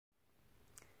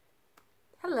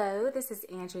Hello, this is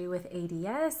Andrea with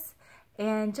A.D.S.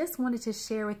 and just wanted to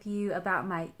share with you about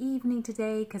my evening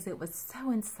today because it was so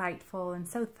insightful and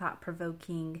so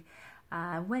thought-provoking.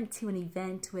 I went to an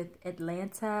event with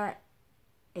AtlantaIMA,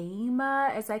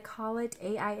 as I call it,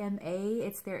 AIMA.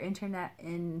 It's their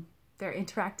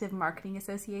interactive marketing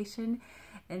association.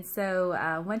 And so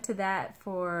I went to that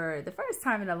for the first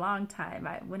time in a long time.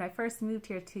 When I first moved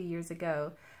here 2 years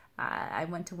ago, I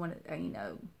went to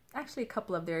actually a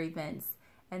couple of their events.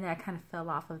 And then I kind of fell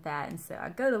off of that. And so I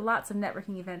go to lots of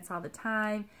networking events all the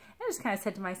time. And I just kind of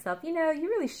said to myself, you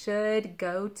really should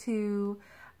go to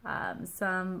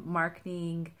some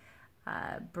marketing,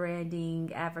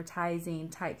 branding, advertising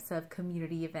types of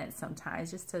community events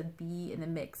sometimes, just to be in the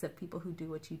mix of people who do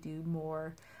what you do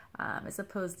more, as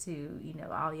opposed to,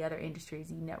 all the other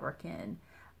industries you network in.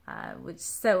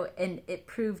 And it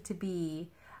proved to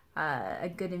be a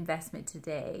good investment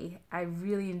today. I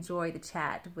really enjoyed the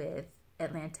chat with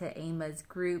AtlantaIMA's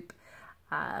group.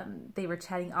 They were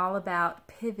chatting all about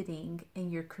pivoting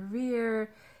in your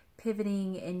career,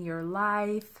 pivoting in your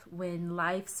life when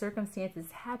life circumstances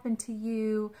happen to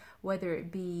you, whether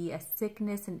it be a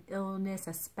sickness, an illness,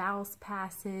 a spouse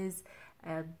passes,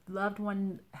 a loved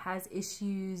one has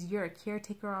issues, you're a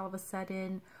caretaker all of a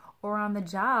sudden, or on the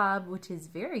job, which is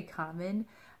very common,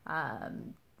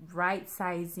 right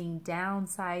sizing,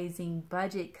 downsizing,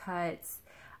 budget cuts,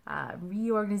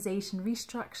 reorganization,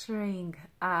 restructuring.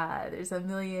 There's a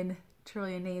million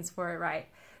trillion names for it, right?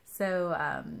 So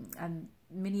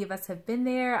many of us have been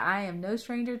there. I am no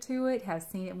stranger to it, have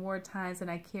seen it more times than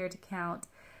I care to count.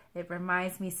 It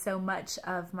reminds me so much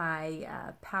of my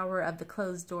Power of the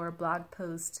Closed Door blog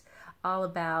post, all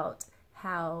about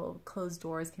how closed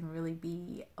doors can really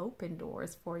be open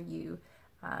doors for you.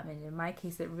 And in my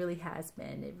case, it really has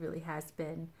been. It really has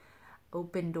been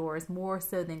open doors, more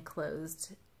so than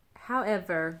closed.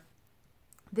 However,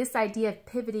 this idea of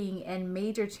pivoting and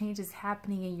major changes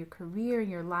happening in your career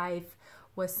and your life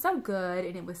was so good,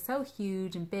 and it was so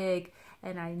huge and big,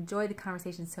 and I enjoyed the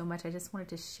conversation so much. I just wanted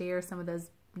to share some of those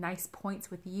nice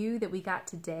points with you that we got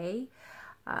today.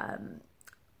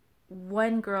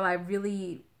 One girl I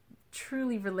really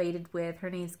truly related with, her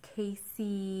name's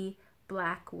Casey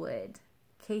Blackwood.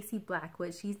 Casey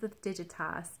Blackwood, she's with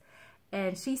Digitas.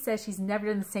 And she says she's never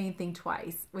done the same thing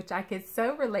twice, which I could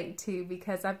so relate to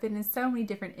because I've been in so many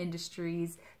different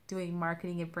industries doing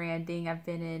marketing and branding. I've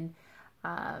been in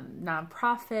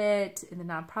nonprofit, in the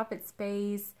nonprofit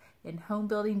space, in home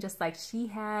building, just like she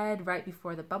had right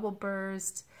before the bubble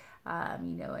burst.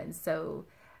 And so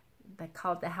they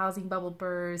call it the housing bubble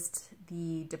burst,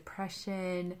 the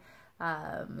depression.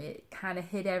 It kind of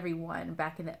hit everyone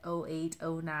back in the 08,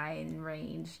 09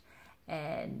 range.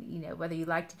 And, whether you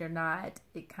liked it or not,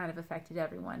 it kind of affected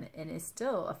everyone and is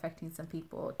still affecting some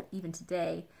people even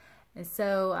today. And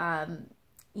so,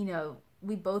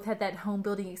 we both had that home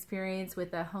building experience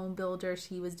with a home builder.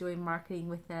 She was doing marketing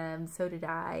with them. So did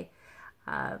I.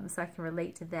 So I can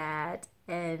relate to that.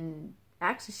 And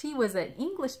actually, she was an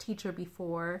English teacher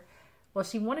before. Well,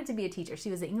 she wanted to be a teacher.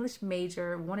 She was an English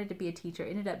major, wanted to be a teacher,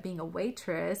 ended up being a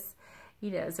waitress.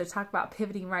 So talk about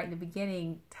pivoting right in the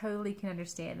beginning, totally can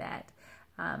understand that.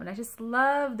 And I just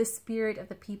love the spirit of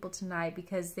the people tonight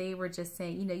because they were just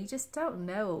saying, you just don't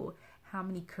know how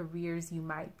many careers you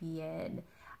might be in.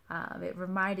 It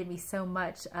reminded me so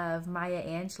much of Maya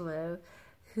Angelou,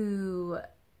 who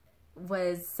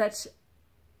was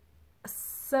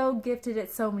so gifted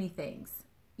at so many things.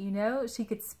 She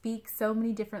could speak so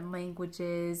many different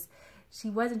languages. She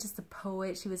wasn't just a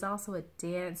poet, she was also a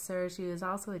dancer, she was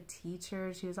also a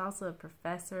teacher, she was also a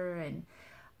professor, and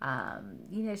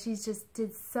she just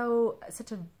did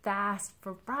such a vast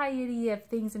variety of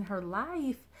things in her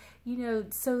life,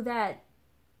 so that,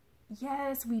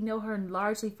 yes, we know her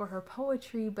largely for her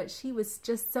poetry, but she was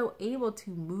just so able to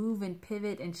move and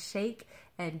pivot and shake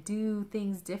and do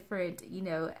things different,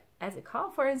 as it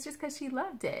called for. It's just because she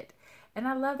loved it. And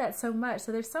I love that so much.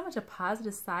 So there's so much a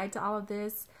positive side to all of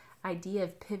this idea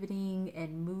of pivoting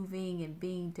and moving and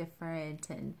being different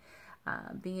and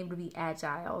being able to be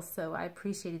agile. So I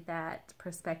appreciated that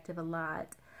perspective a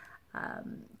lot.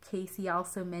 Casey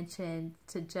also mentioned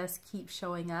to just keep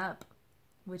showing up,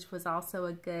 which was also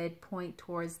a good point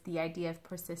towards the idea of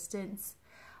persistence,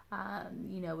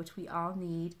 which we all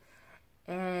need.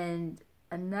 And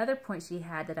another point she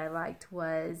had that I liked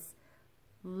was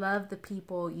love the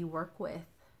people you work with,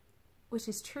 which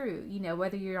is true.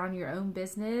 Whether you're on your own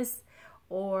business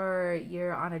or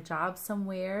you're on a job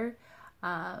somewhere.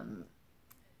 I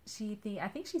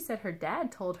think she said her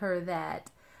dad told her that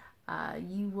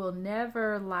You will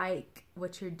never like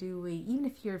what you're doing, even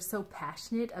if you're so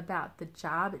passionate about the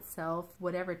job itself,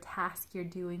 whatever task you're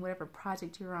doing, whatever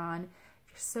project you're on,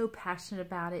 if you're so passionate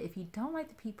about it. If you don't like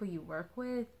the people you work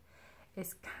with,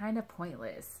 it's kind of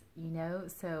pointless, you know?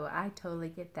 So I totally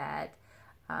get that.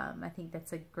 I think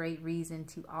that's a great reason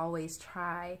to always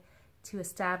try to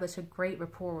establish a great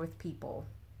rapport with people,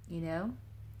 you know?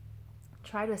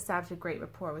 Try to establish a great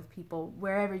rapport with people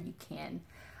wherever you can.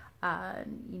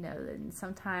 You know, and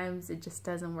sometimes it just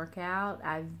doesn't work out.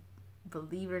 I've,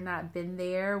 believe it or not, been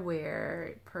there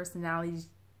where personalities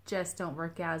just don't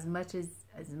work out as much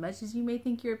as you may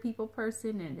think you're a people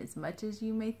person, and as much as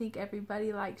you may think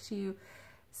everybody likes you.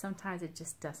 Sometimes it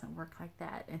just doesn't work like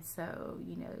that. And so,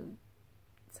 you know,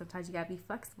 sometimes you gotta be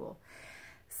flexible.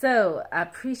 So I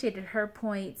appreciated her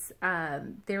points.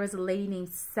 There was a lady named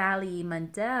Sally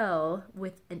Mundell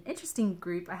with an interesting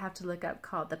group I have to look up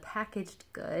called The Packaged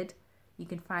Good. You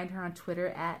can find her on Twitter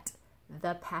at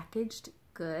The Packaged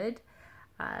Good,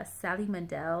 Sally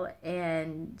Mundell.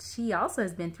 And she also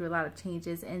has been through a lot of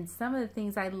changes. And some of the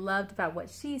things I loved about what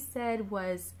she said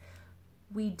was,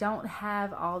 we don't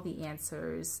have all the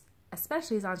answers,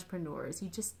 especially as entrepreneurs. You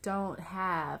just don't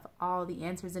have all the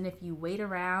answers. And if you wait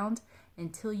around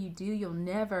until you do, you'll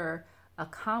never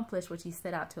accomplish what you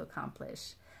set out to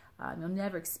accomplish. You'll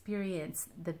never experience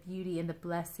the beauty and the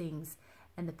blessings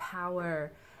and the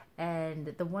power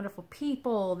and the wonderful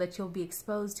people that you'll be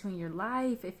exposed to in your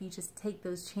life if you just take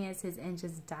those chances and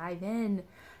just dive in,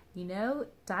 you know,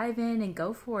 dive in and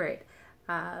go for it.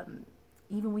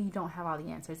 Even when you don't have all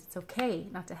the answers, it's okay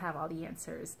not to have all the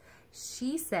answers.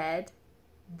 She said,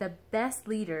 the best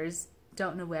leaders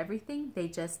don't know everything. They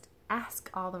just ask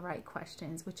all the right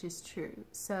questions, which is true.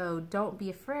 So don't be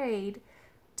afraid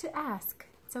to ask.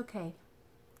 It's okay.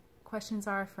 Questions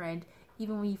are a friend.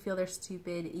 Even when you feel they're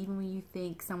stupid, even when you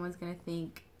think someone's going to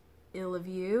think ill of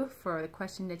you for the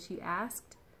question that you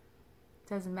asked,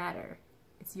 doesn't matter.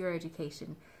 It's your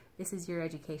education. This is your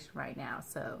education right now.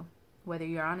 So whether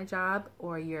you're on a job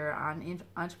or you're on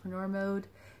entrepreneur mode,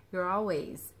 you're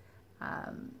always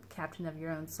captain of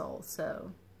your own soul.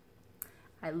 So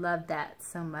I love that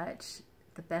so much.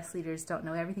 The best leaders don't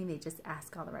know everything. They just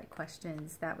ask all the right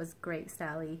questions. That was great,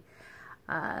 Sally.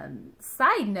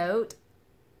 Side note,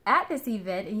 at this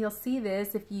event, and you'll see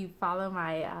this if you follow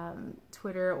my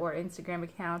Twitter or Instagram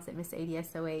accounts at Miss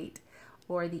ADS08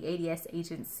 or the A.D.S.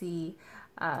 agency,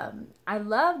 I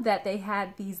love that they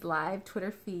had these live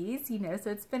Twitter feeds, you know,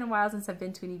 so it's been a while since I've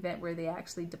been to an event where they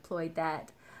actually deployed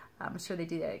that. I'm sure they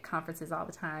do that at conferences all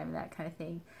the time and that kind of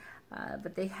thing.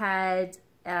 But they had,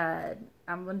 I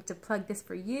wanted to plug this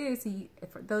for you. So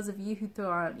for those of you who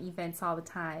throw on events all the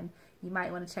time, you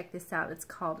might want to check this out. It's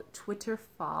called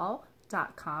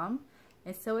twitterfall.com.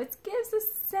 And so it gives a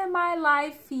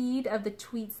semi-live feed of the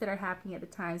tweets that are happening at the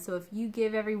time. So if you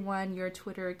give everyone your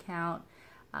Twitter account,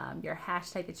 your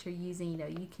hashtag that you're using, you know,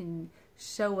 you can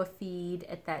show a feed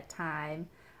at that time.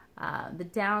 The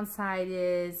downside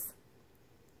is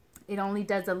it only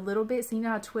does a little bit. So you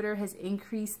know how Twitter has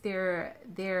increased their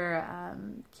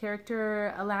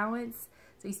character allowance.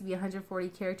 So it used to be 140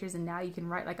 characters, and now you can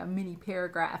write like a mini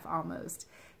paragraph almost.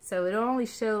 So it'll only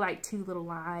show like 2 little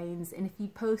lines. And if you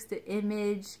post an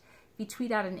image, if you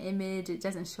tweet out an image, it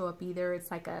doesn't show up either. It's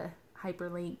like a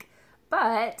hyperlink.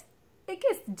 But it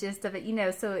gets the gist of it, you know.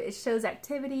 So it shows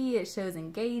activity, it shows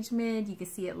engagement. You can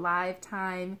see it live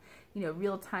time, you know,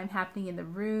 real time happening in the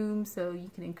room. So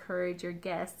you can encourage your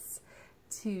guests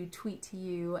to tweet to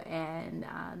you, and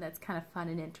that's kind of fun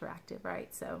and interactive,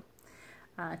 right? So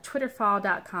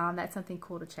twitterfall.com, that's something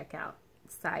cool to check out.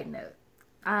 Side note.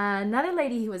 Another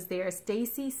lady who was there,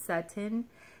 Stacy Sutton.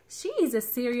 She's a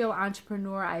serial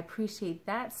entrepreneur. I appreciate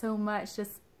that so much.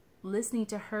 Just listening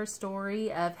to her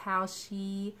story of how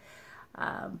she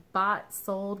bought,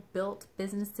 sold, built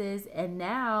businesses, and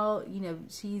now, you know,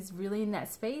 she's really in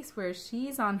that space where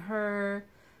she's on her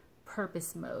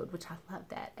purpose mode, which I love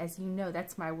that. As you know,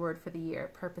 that's my word for the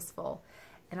year, purposeful.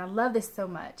 And I love this so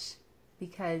much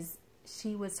because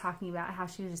she was talking about how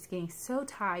she was just getting so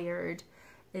tired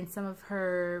in some of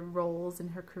her roles in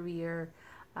her career.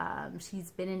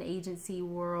 She's been in agency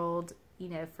world, you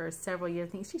know, for several years.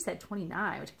 I think she said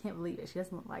 29, which I can't believe it. She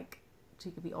doesn't look like she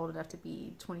could be old enough to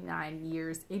be 29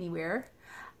 years anywhere.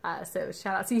 So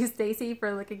shout out to you, Stacy,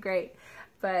 for looking great.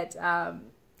 But,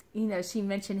 you know, she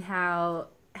mentioned how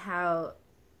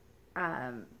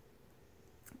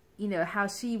you know, how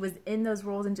she was in those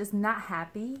roles and just not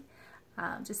happy.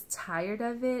 Just tired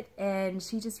of it, and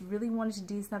she just really wanted to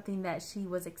do something that she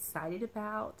was excited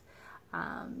about,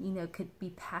 you know, could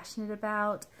be passionate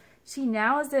about. She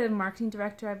now is the marketing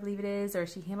director, I believe it is, or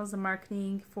she handles the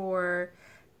marketing for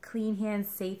Clean Hands,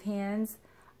 Safe Hands,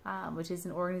 which is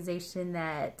an organization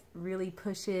that really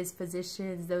pushes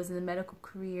physicians, those in the medical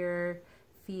career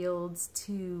fields,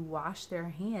 to wash their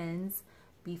hands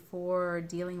before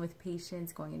dealing with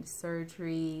patients, going into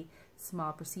surgery,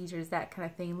 small procedures, that kind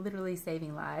of thing, literally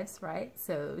saving lives, right?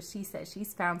 So she said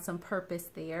she's found some purpose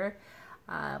there,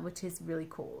 which is really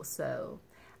cool. So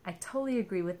I totally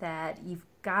agree with that. You've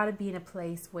got to be in a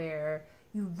place where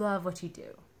you love what you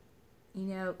do, you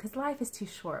know, because life is too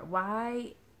short.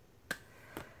 Why?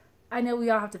 I know we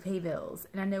all have to pay bills,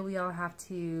 and I know we all have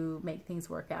to make things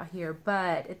work out here,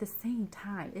 but at the same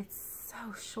time, it's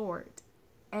so short,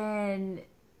 and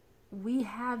we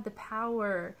have the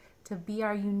power to be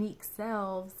our unique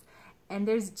selves, and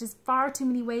there's just far too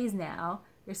many ways now.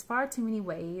 There's far too many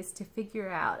ways to figure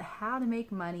out how to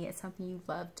make money at something you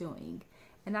love doing.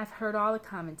 And I've heard all the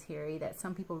commentary that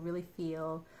some people really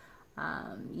feel,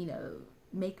 you know,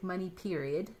 make money,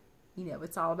 period. You know,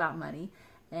 it's all about money.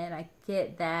 And I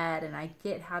get that, and I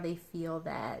get how they feel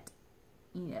that,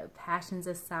 you know, passions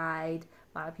aside,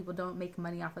 a lot of people don't make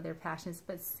money off of their passions,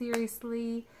 but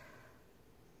seriously,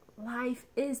 life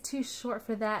is too short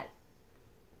for that.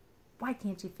 Why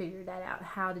can't you figure that out,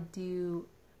 how to do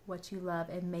what you love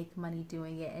and make money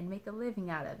doing it and make a living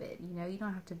out of it? You know, you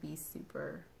don't have to be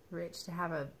super rich to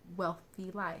have a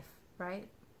wealthy life, right?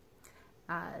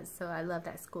 So I love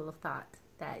that school of thought,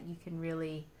 that you can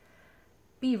really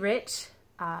be rich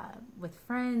with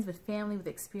friends, with family, with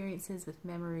experiences, with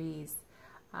memories.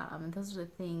 And those are the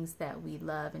things that we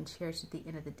love and cherish at the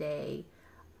end of the day.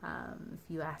 If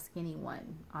you ask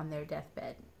anyone on their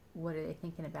deathbed, what are they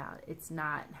thinking about? It's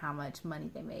not how much money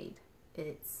they made.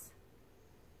 It's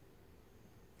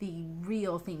the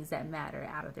real things that matter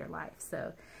out of their life.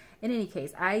 So in any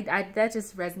case, that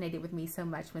just resonated with me so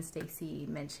much when Stacy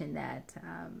mentioned that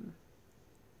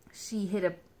she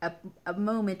hit a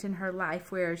moment in her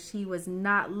life where she was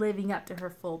not living up to her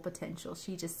full potential.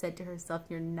 She just said to herself,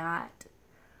 "You're not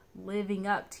living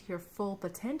up to your full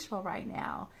potential right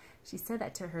now." She said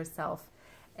that to herself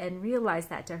and realized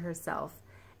that to herself.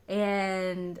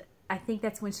 And I think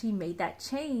that's when she made that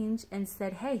change and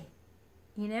said, hey,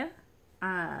 you know,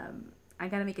 I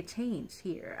got to make a change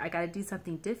here. I got to do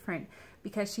something different,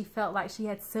 because she felt like she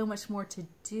had so much more to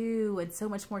do and so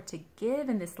much more to give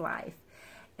in this life.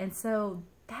 And so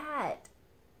that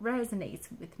resonates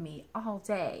with me all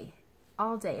day.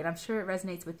 And I'm sure it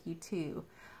resonates with you too.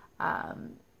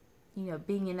 You know,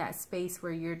 being in that space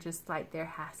where you're just like, there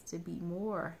has to be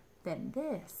more than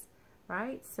this,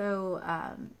 right? So,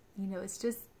 you know, it's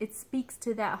just, it speaks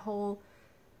to that whole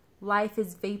life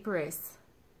is vaporous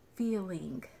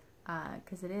feeling,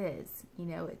 because it is, you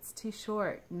know, it's too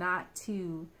short not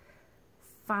to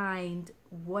find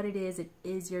what it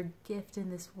is your gift in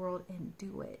this world and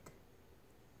do it,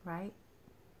 right?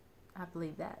 I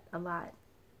believe that a lot,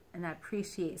 and I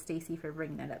appreciate Stacy for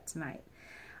bringing that up tonight.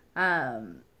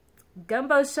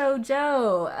 Gumbo Show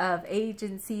Joe of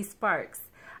Agency Sparks.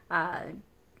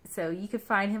 So you can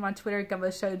find him on Twitter,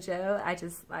 Gumbo Show Joe. I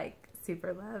just like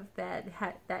super love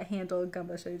that handle.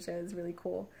 Gumbo Show Joe is really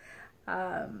cool.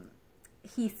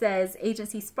 He says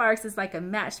Agency Sparks is like a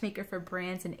matchmaker for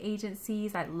brands and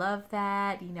agencies. I love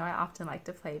that. You know, I often like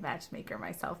to play matchmaker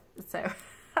myself. So,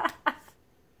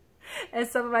 and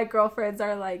some of my girlfriends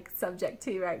are like subject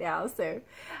to right now. So,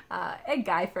 and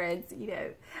guy friends, you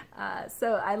know.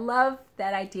 So I love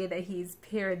that idea that he's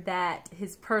paired that,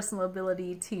 his personal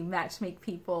ability to matchmake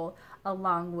people,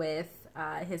 along with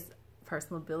his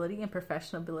personal ability and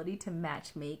professional ability to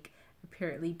matchmake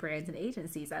apparently brands and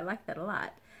agencies. I like that a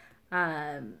lot.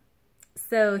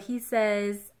 So he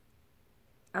says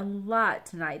a lot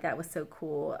tonight. That was so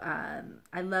cool.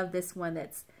 I love this one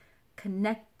that's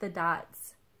connect the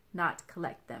dots, not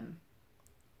collect them.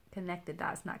 Connect the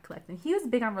dots, not collect them. He was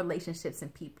big on relationships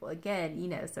and people. Again, you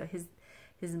know, so his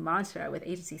mantra with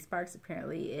Agency Sparks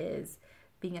apparently is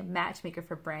being a matchmaker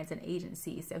for brands and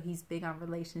agencies. So he's big on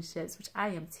relationships, which I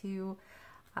am too.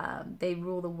 They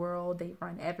rule the world. They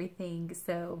run everything.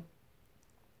 So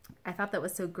I thought that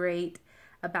was so great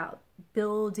about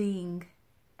building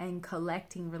and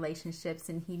collecting relationships.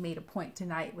 And he made a point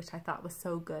tonight, which I thought was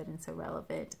so good and so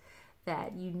relevant,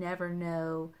 that you never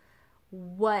know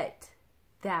what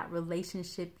that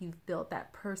relationship you've built,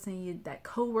 that person, that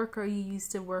coworker you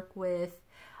used to work with,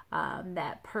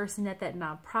 that person at that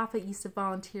nonprofit you used to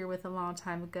volunteer with a long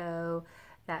time ago,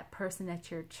 that person at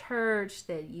your church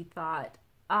that you thought,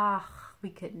 we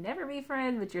could never be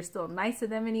friends, but you're still nice to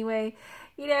them anyway.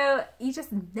 You know, you just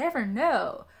never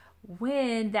know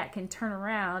when that can turn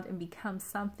around and become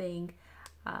something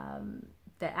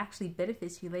that actually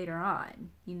benefits you later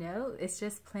on. You know, it's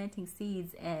just planting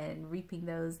seeds and reaping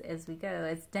those as we go.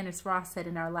 As Dennis Ross said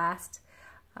in our last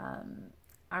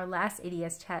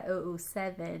ADS chat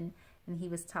 007, and he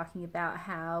was talking about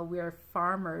how we're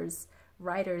farmers,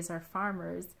 writers are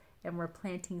farmers, and we're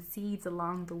planting seeds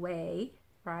along the way,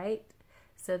 right?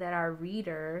 So that our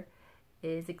reader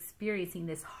is experiencing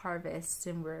this harvest,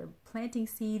 and we're planting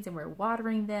seeds and we're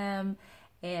watering them,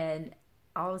 and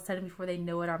all of a sudden, before they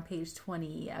know it, on page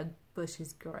 20, a bush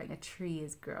is growing, a tree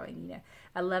is growing. You know,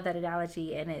 I love that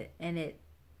analogy, and it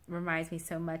reminds me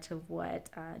so much of what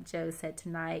Joe said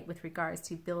tonight with regards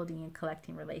to building and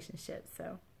collecting relationships.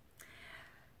 So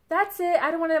that's it.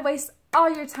 I don't want to waste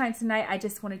all your time tonight. I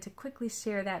just wanted to quickly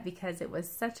share that because it was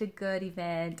such a good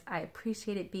event. I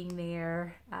appreciated being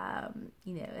there.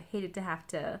 You know, I hated to have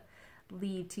to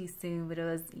leave too soon, but it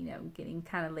was, you know, getting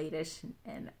kind of late-ish,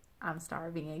 and I'm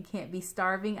starving and can't be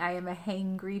starving. I am a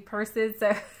hangry person,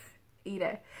 so you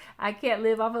know, I can't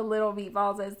live off of little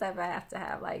meatballs and stuff. I have to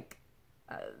have like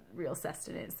real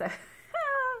sustenance. So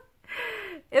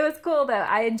it was cool though.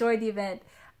 I enjoyed the event.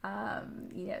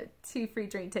 You know, 2 free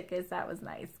drink tickets. That was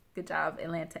nice. Good job,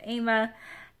 AtlantaIMA.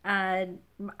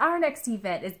 Our next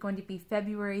event is going to be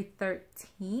February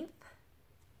 13th.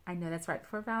 I know that's right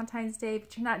before Valentine's Day,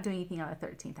 but you're not doing anything on the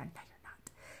 13th. I know you're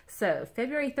not. So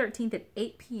February 13th at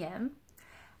 8 p.m.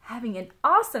 having an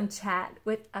awesome chat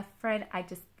with a friend I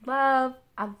just love.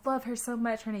 I love her so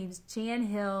much. Her name's Jan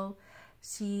Hill.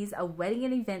 She's a wedding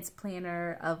and events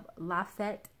planner of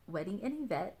Lafayette Wedding and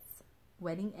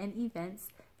Events.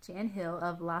 Jan Hill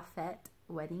of Lafayette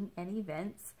Wedding and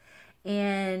Events.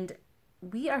 And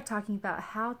we are talking about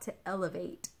how to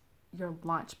elevate your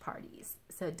launch parties.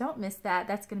 So don't miss that.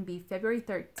 That's going to be February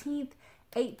 13th,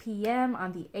 8 p.m.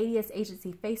 on the A.D.S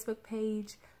Agency Facebook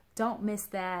page. Don't miss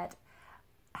that.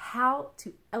 How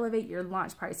to elevate your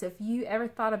launch party. So if you ever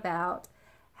thought about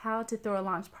how to throw a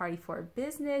launch party for a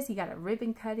business, you got a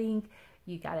ribbon cutting,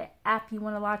 you got an app you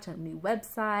want to launch, a new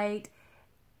website,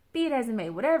 be it as it may,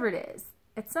 whatever it is,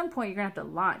 at some point you're going to have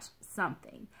to launch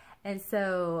something. And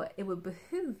so it would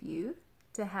behoove you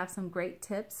to have some great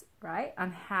tips, right,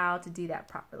 on how to do that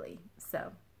properly.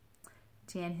 So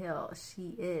Jan Hill,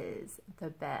 she is the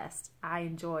best. I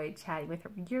enjoyed chatting with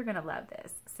her. You're going to love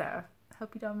this. So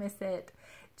hope you don't miss it.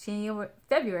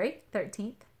 February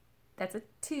 13th, that's a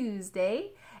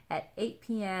Tuesday at 8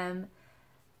 p.m.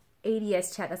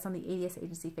 ADS chat. That's on the ADS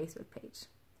Agency Facebook page.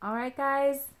 All right,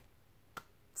 guys.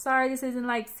 Sorry, this isn't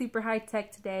like super high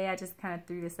tech today. I just kind of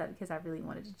threw this up because I really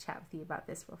wanted to chat with you about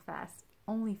this real fast.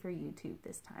 Only for YouTube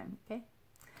this time, okay?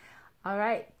 All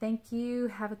right, thank you.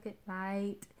 Have a good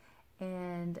night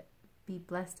and be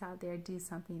blessed out there. Do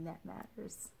something that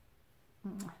matters.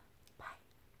 Mwah.